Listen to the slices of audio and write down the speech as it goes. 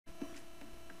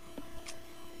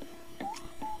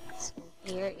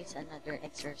here is another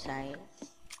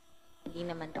exercise. Hindi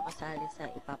naman to kasali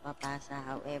sa ipapapasa.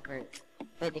 However,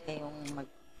 pwede kayong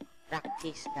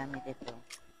mag-practice gamit ito.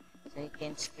 So, you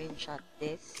can screenshot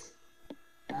this.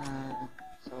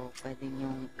 So, pwede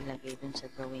nyo ilagay dun sa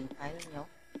drawing file nyo.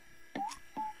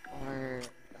 Or,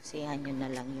 basihan nyo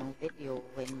na lang yung video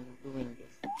when doing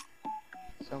this.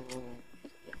 So,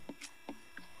 yeah.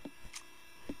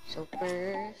 So,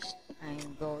 first,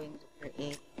 I'm going to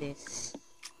create this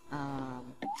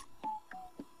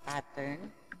pattern.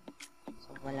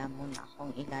 So, wala muna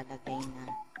akong ilalagay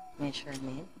na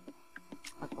measurement.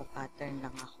 Magpo-pattern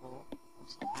lang ako kung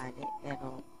sakali.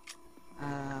 Pero,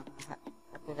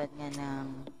 katulad nga ng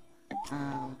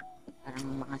parang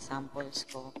mga samples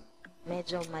ko,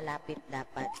 medyo malapit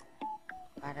dapat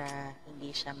para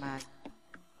hindi siya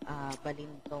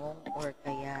balintong or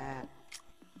kaya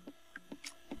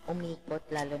umikot,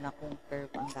 lalo na kung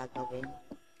curve ang gagawin.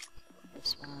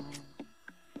 This one.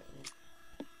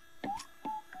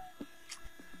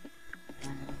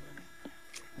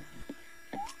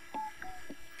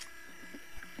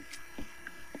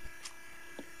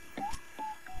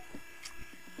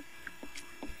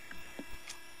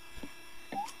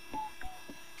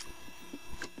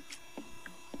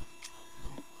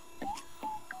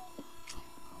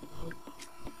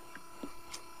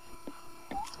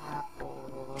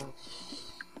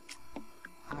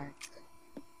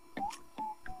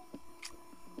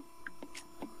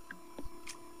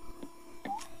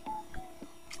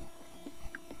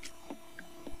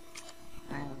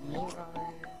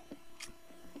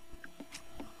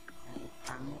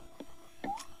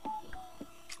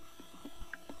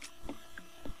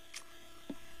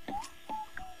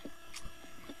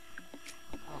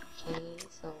 Okay,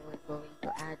 so we're going to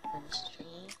add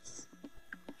constraints.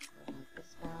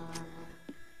 This one.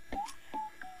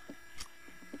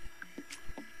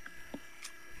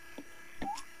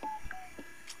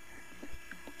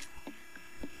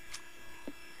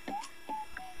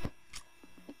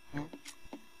 Yan.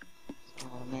 So,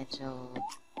 medyo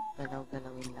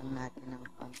galaw-galawin lang natin ng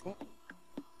konti.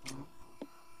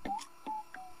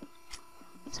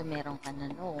 So, meron ka na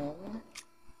nung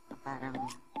parang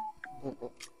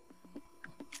buo.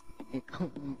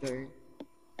 Itong girl.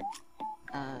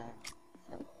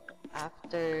 So,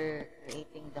 after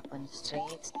creating the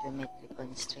constraints, geometric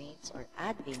constraints, or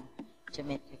adding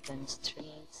geometric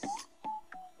constraints,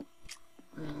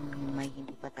 may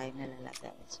hindi pa tayo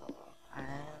nalalagay. So,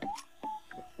 I'll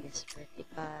put this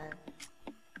vertical,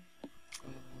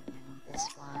 and this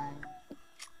one,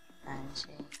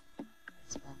 tangent,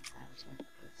 this one, tangent,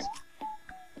 this one.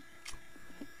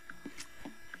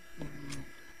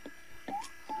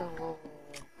 So,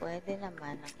 pwede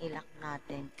naman, ang ilak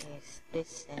natin is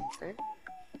this center.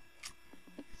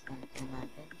 Center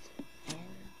natin.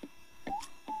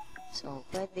 So,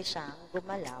 pwede siyang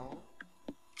gumalaw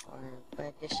or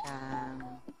pwede siyang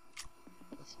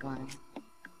this one.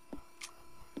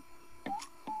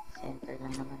 Center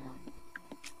lang naman lang.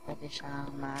 Pwede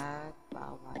siyang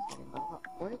magbawas. Halimbawa,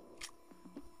 upward.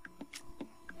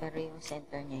 Pero yung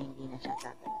center niya, hindi na siya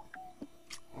gagalaw.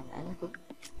 And undo.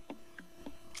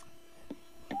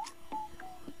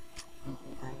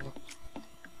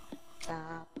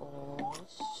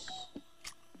 Tapos,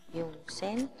 yung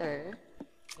center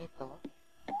ito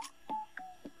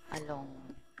along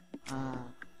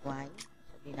Y,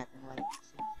 sabihin natin Y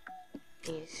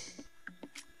is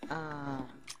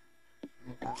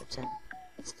may tawag dyan,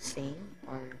 it's the same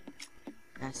or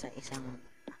nasa isang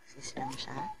axis lang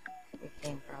siya. We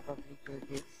can probably do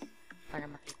this para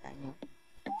makita nyo.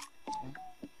 Okay.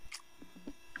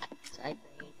 So, I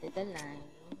created a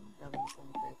line, gawin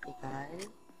kong vertical.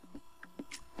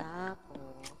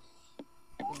 Tapos,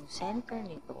 yung center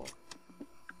nito,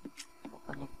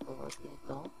 connect ko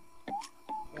dito.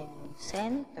 Then, yung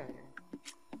center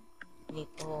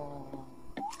nito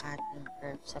ating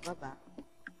curve sa baba,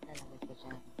 lalagay ko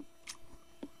dyan.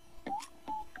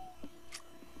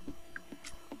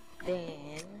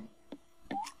 Then,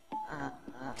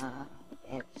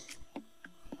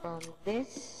 from this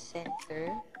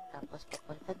center, tapos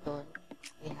papunta doon,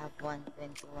 we have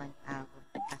 121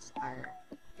 as our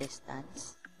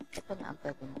distance. Ito na ang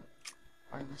pwede mo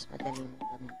or mas madali mo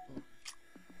gamitin.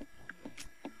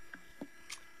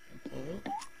 Okay?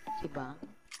 Diba?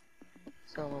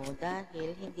 So,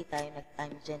 dahil hindi tayo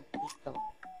nag-tangent dito,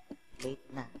 late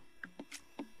na.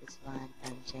 This one,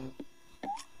 tangent.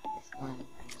 This one,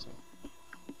 tangent.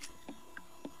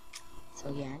 So,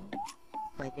 yan.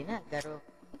 Pwede na. Garo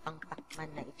pang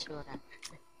Pacman na itsura.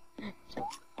 So,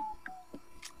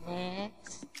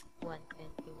 next,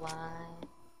 121.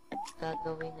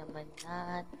 Gagawin naman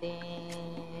natin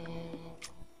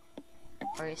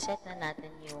or set na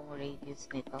natin yung radius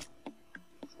nito.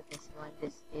 So this one,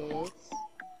 this is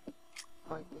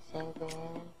 47.5.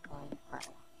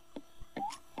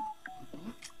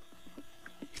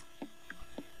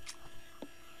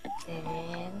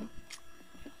 Then,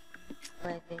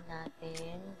 pwede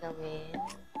natin gawin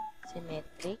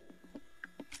symmetric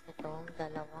itong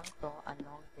dalawang to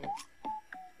along this.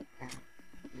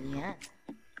 Yan.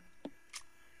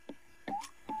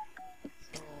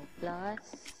 So, plus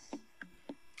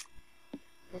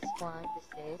this one,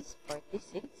 this is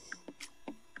 46.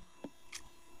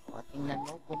 O, tingnan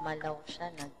mo, gumalaw siya,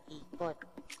 nag-ikot.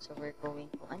 So, we're going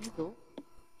to undo.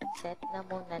 Set na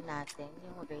muna natin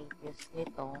yung radius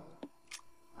nitong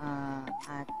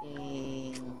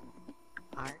ating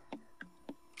arc.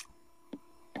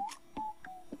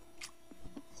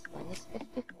 This one is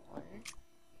 54.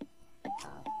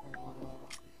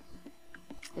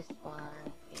 This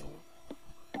one is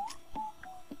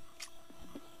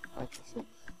 46.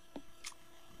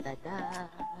 Tada!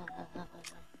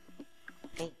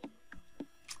 Okay.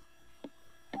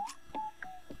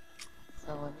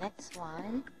 So, next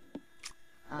one,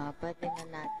 pwede na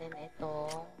natin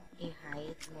itong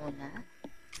i-hide muna.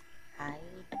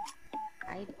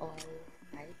 Hide all.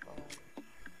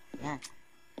 Yan.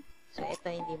 So, ito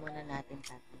hindi muna natin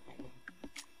tatanggalin.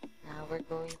 Now, we're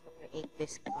going to create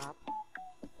this cup.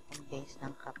 Itong base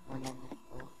ng cup muna na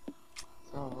ito.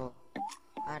 So,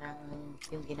 parang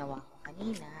yung ginawa ko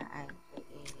kanina ay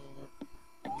create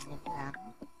ganyan lang.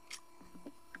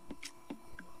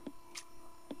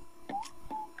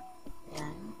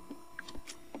 Yan.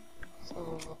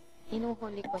 So,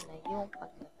 hinuhuli ko na yung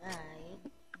paglagay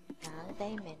ng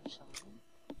dimension.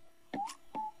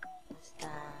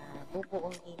 Basta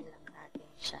bubuuin lang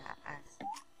natin siya as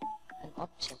an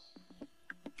object.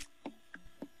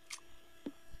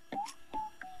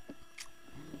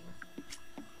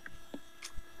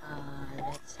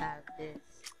 Let's have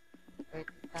this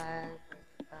vertical,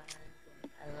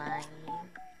 align.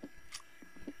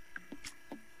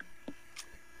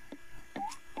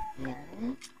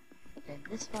 Yan. Then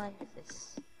this one, this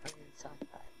is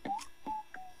horizontal.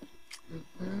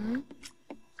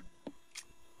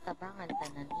 Tabangan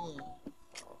tanani.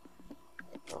 So,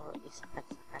 ito,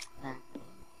 isakat-sakat natin.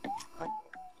 Konti.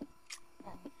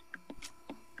 Yan.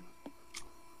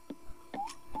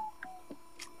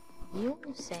 Yung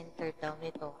center daw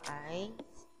nito ay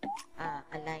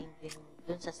aligned din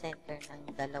dun sa center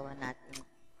ng dalawa nating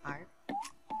arc.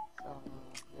 So,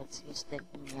 let's use the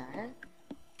linear.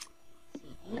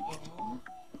 CEN.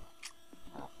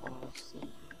 Tapos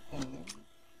CEN.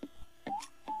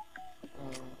 So,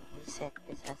 we set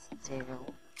this as 0.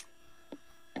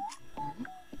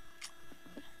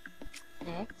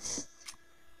 Next,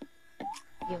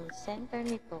 yung center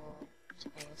nito,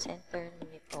 tsaka yung center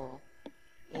nito,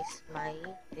 is my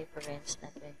difference na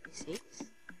 26.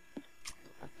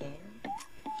 Again,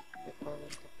 we're going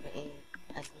to create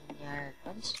a linear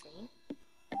constraint.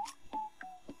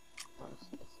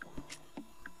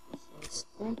 This is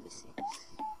 26.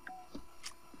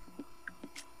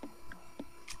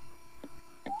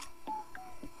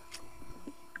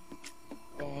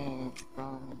 Then,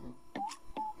 from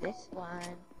this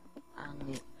one, ang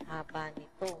haba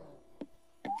nitong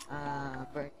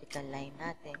vertical line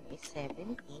natin is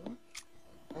 17.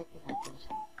 Pwede natin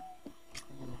siya.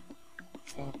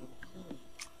 17.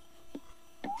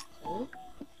 Okay.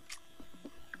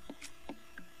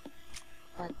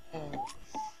 What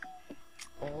else?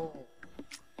 Oh,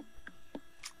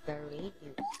 the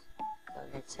radius. So,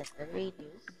 let's set the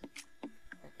radius.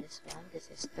 For this one, this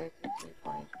is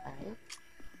 33.5.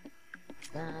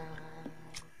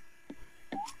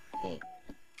 Okay.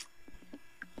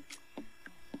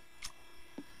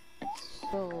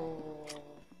 So,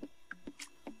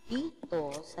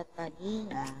 dito sa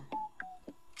talinga,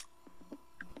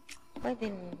 pwede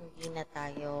hindi na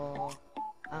tayo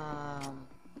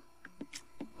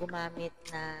gumamit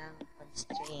ng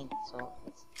constraint. So,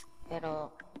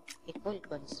 pero i-full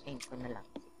constraint ko na lang.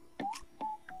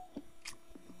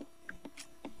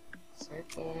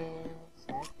 Circle,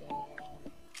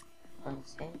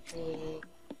 concentric.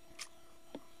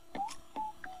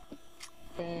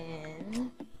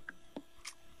 Then,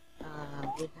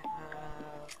 we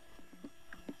have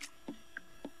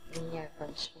linear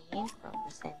constraint from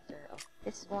the center of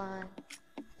this one.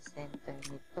 The center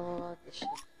nito, this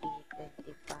should be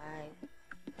 25.5.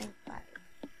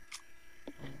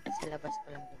 Sa labas ko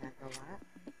lang ginagawa.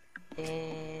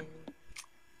 Then,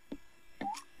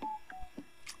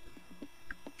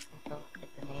 ito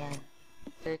na yan.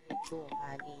 32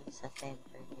 hali sa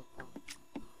center nito.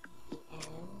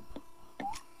 And,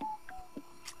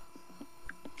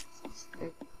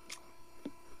 30.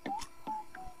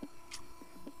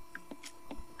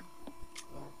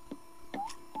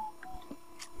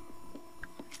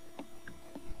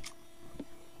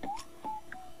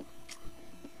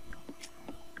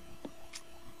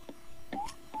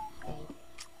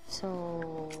 So,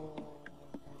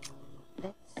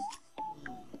 let's see.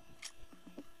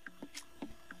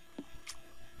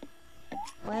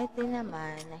 Pwede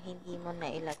naman na hindi mo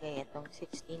na ilagay itong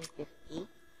 1650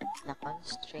 na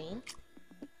constraint.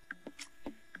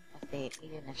 Kasi,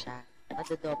 yun na siya.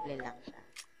 Madodoble lang siya.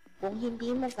 Kung hindi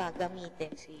mo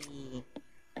gagamitin si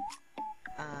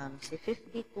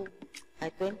 52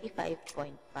 ay 25.5,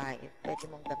 pwede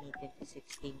mong gamitin si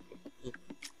 1650.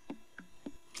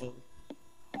 Okay.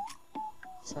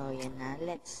 So, yan na.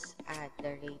 Let's add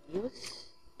the radius.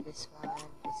 This one,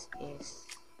 this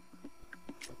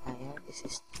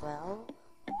is 12.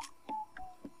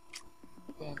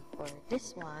 Then, for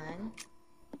this one,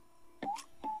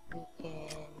 we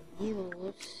can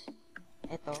use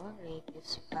ito,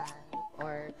 radius 5,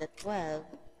 or the 12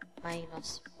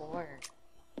 minus 4.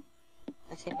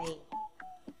 Kasi may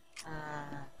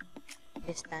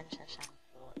distansya siyang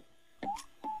 4.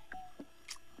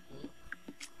 Okay.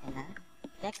 Yan na.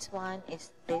 Next one is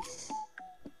this.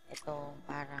 Itong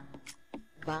parang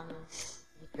bangs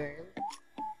ni girl.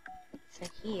 So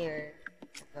here,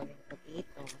 gagawin ko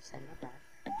dito sa labas.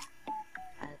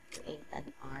 I'll create an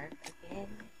arc again.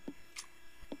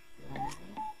 Yan.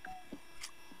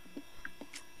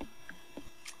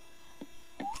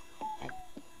 And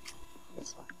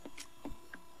this one.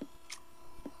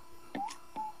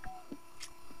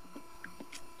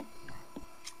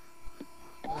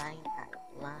 Line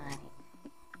outline.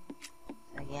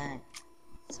 So, yan.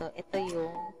 So, ito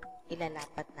yung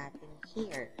ilalapat natin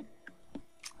here.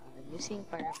 Using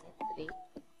parametric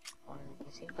or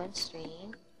using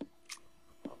constraint.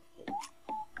 Okay.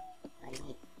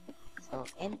 Mali. So,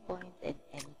 endpoint and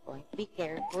endpoint. Be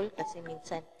careful kasi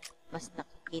minsan mas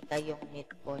nakikita yung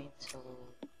midpoint. So,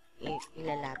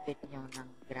 ilalapit nyo ng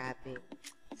grabe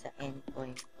sa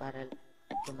endpoint para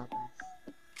lumabas.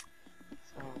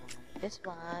 So, this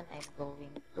one, I'm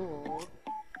going to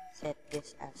set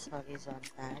this as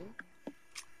horizontal.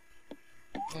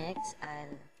 Next,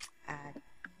 I'll add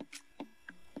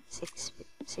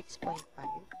 6.5. Okay.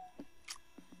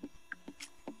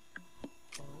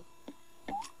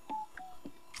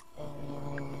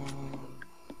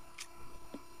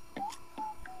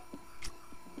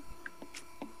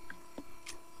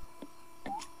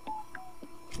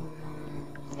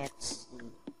 Let's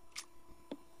see.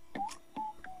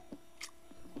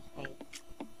 Okay.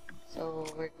 So,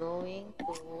 we're going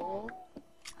to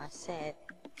set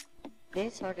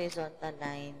this horizontal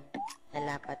line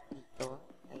na lapat dito.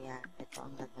 Kaya, ito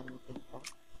ang gagamitin ko.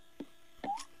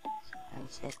 So, I'll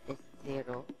set this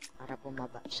 0 para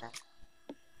bumaba siya.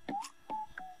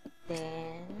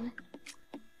 Then,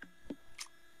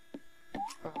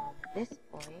 from this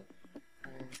point,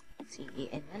 or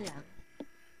CEN na lang,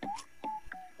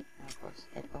 tapos,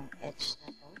 itong edge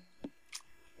na to,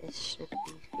 this should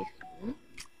be 15.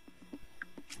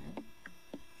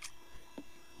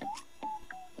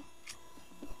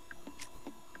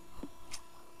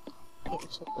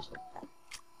 Usog-usog ka.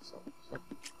 Usog-usog.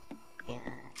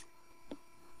 Ayan.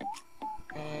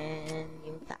 And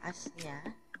yung taas niya,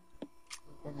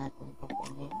 dito natin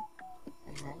kukunin.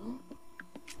 Ayan.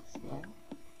 Ayan.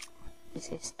 This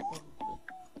is 20.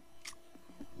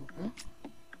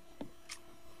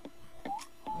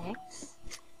 Next.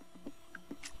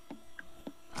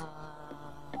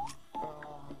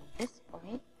 From this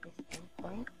point, this end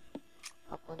point,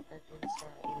 papunta dun sa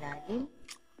ilalim.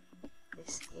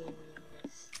 This is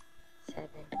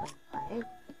 7.5.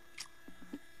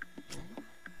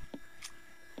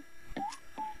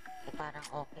 So, parang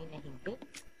okay na hindi.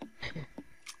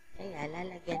 Kaya,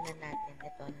 lalagyan na natin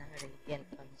ito ng radial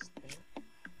constraint.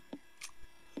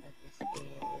 So, this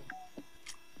is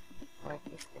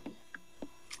 43.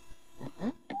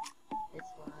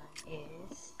 This one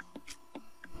is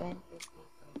 23.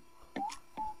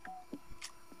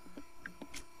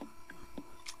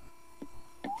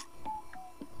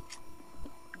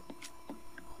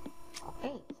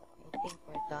 Okay, so I think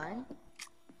we're done.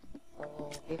 So,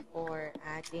 before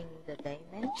adding the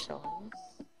dimensions,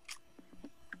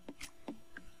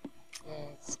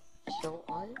 let's show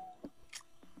all.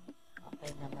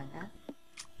 Okay naman na.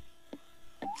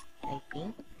 I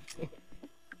think.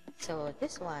 So,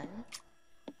 this one,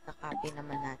 kakopy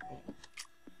naman natin.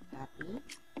 Copy.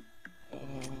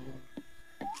 And,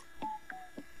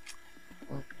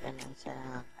 move ka lang sa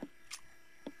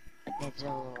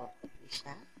medyo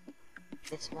siya.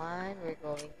 This one, we're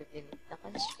going to delete the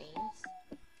constraints.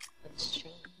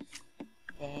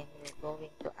 Then, we're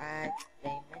going to add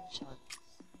dimensions.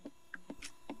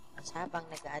 Mas habang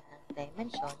nag-add ng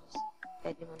dimensions,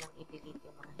 pwede mo nang i-delete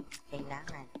yung mga hindi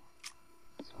kailangan.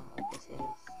 So, this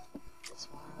is this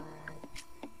one.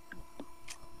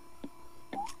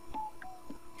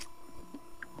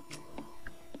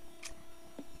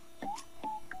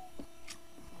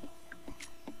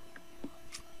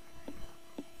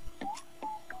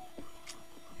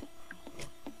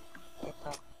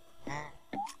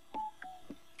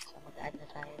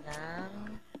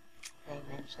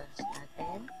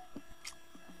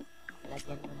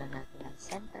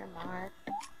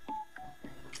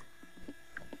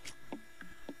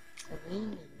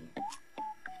 meaning,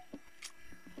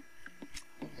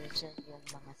 nandiyan yung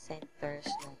mga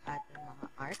centers ng ating mga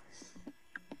arcs.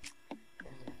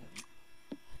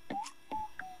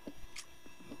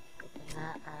 Ito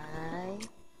na ay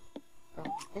from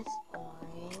this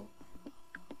point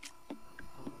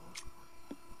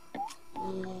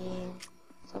in.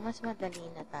 So, mas madali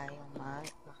na tayong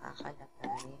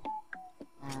makakalagay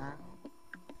ng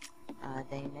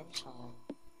dimension.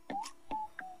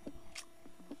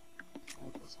 So,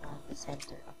 this one, the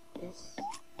center of this.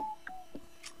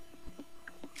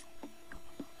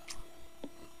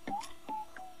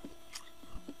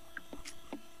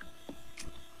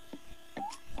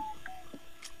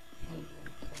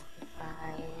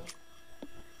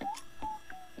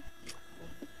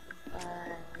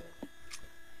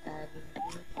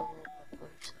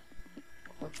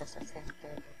 Papunta sa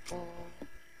center nito,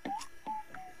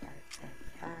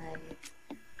 25.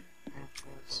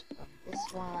 Tapos, from this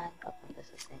one, papunta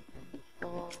sa center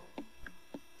nito,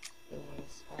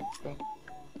 is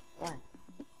 121.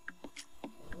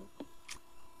 Okay?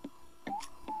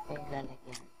 Kaya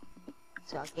lalagyan.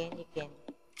 So, again, you can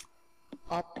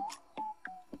opt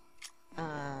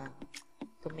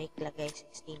to make lagay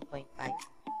 16.5.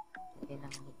 Lagay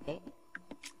ng ngiti.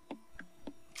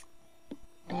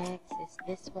 Next is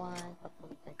this one,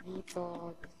 papunta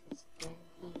dito. This is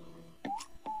 20.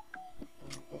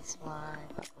 And this one,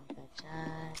 papunta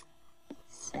dyan.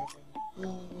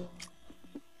 17.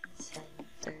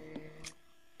 Center.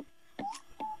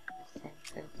 The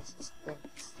center, this is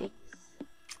 26.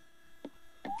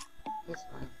 This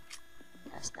one,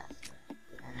 taas-taas na.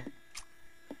 Yeah.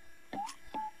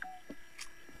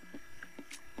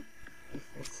 This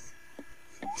is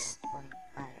 6.5.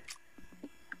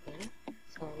 Okay?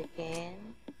 So, we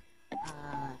can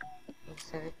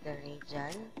insert the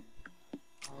radial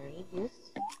or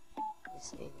radius.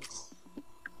 This is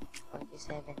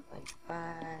 47.5.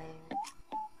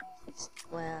 This is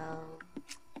 12.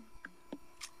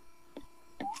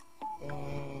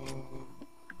 Then,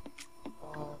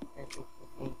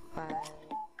 32.5.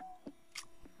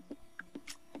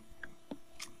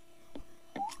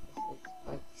 This is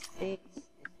 46. This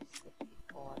is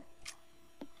 54.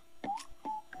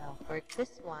 Now, for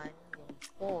this one, yung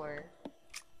 4,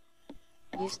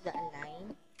 use the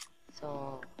align.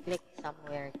 So, click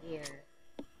somewhere here.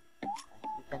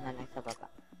 Dito na lang sa baba.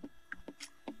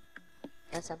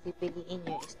 Tapos, ang pipiliin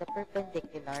nyo is the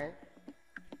perpendicular.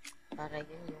 Para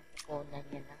yun yung kukunan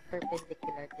niya ng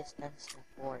perpendicular distance na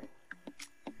 4.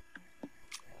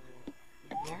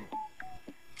 So, yan.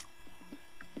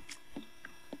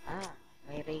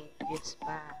 May radius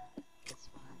pa.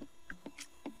 This one.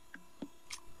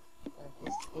 So,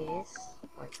 this is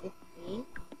 45.